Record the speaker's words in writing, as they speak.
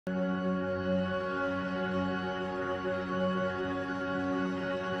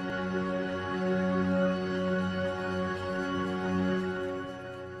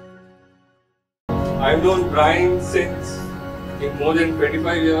I've known Bryan since more than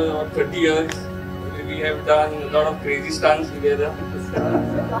 25 years or 30 years. We have done a lot of crazy stunts together.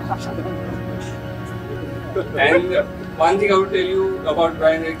 And one thing I would tell you about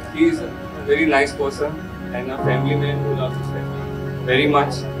Bryan is he is a very nice person and a family man who loves his family very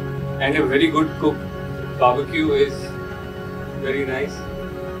much, and a very good cook. Barbecue is very nice.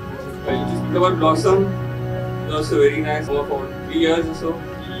 Well, you speak about Blossom, he's also very nice for 3 years or so,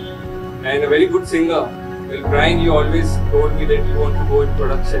 and a very good singer. Well, Bryan, you always told me that you want to go in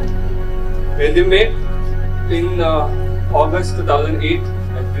production. When they met in August 2008,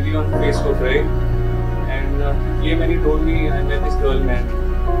 actually on Facebook, right? And he came and he told me, I met this girl, man.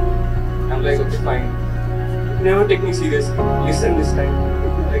 I'm like, okay, fine. Never take me seriously. Listen this time.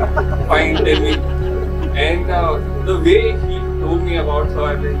 Like, fine, tell me. And the way he told me about her,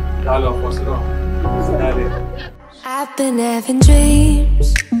 I've been, Dalo, Foslo. I've been having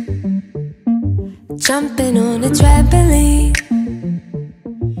dreams, jumping on a trampoline,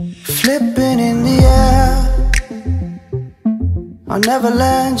 flipping in the air. I'll never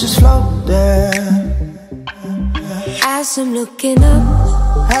land, just float there. As I'm looking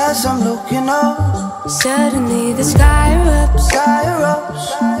up, suddenly the sky erupts,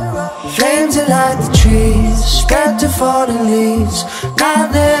 flames that light the trees, spread to fallen leaves. Now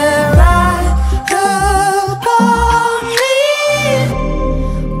they're right upon me.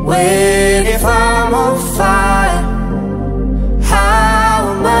 Wait, if I'm on fire,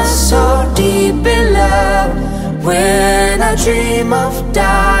 how am I so deep in love? When I dream of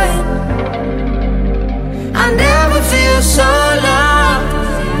dying, I never feel so loved.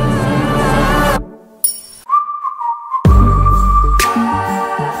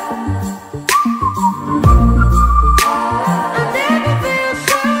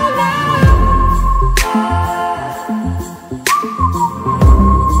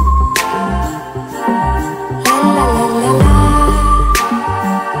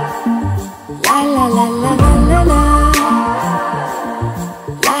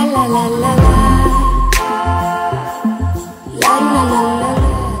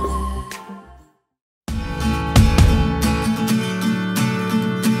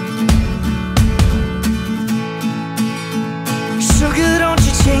 Sugar, don't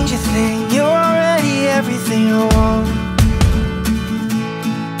you change a thing. You're already everything I want.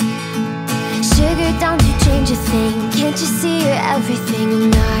 sugar, don't you change a thing. Can't you see you're everything I'm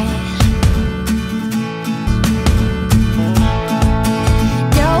not?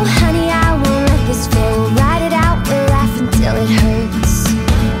 No, honey, I won't let this go. Ride it out, we'll laugh until it hurts.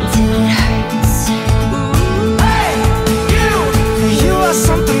 Till it hurts. Hey, you are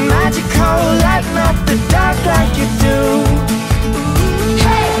something magical. Lighten up the dark like you do.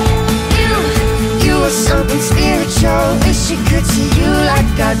 Hey, You are something spiritual. Wish you could see you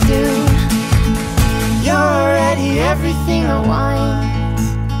like I do. You're already everything I want.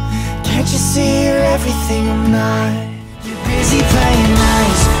 Can't you see you're everything I'm not? You're busy playing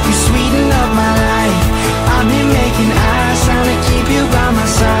nice. You sweeten up my life.